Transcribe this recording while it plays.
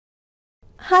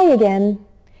Hi again!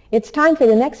 It's time for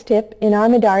the next tip in our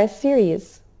Modaris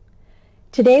series.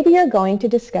 Today we are going to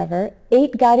discover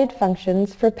 8 guided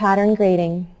functions for pattern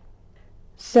grading.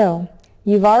 So,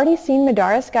 you've already seen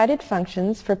Modaris guided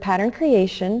functions for pattern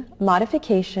creation,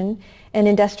 modification, and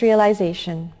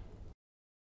industrialization.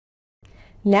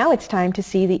 Now it's time to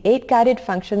see the 8 guided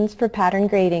functions for pattern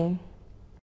grading.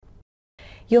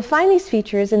 You'll find these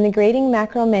features in the Grading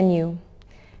macro menu.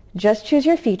 Just choose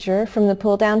your feature from the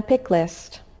pull-down pick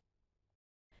list.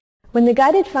 When the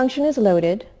guided function is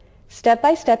loaded,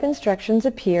 step-by-step instructions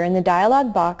appear in the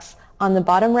dialog box on the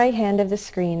bottom right hand of the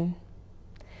screen.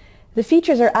 The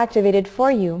features are activated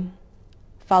for you.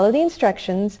 Follow the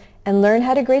instructions and learn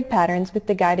how to grade patterns with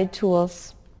the guided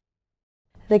tools.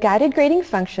 The guided grading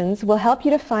functions will help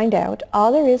you to find out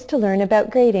all there is to learn about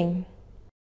grading.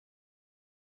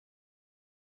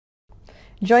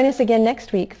 Join us again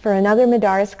next week for another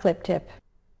Modaris clip tip.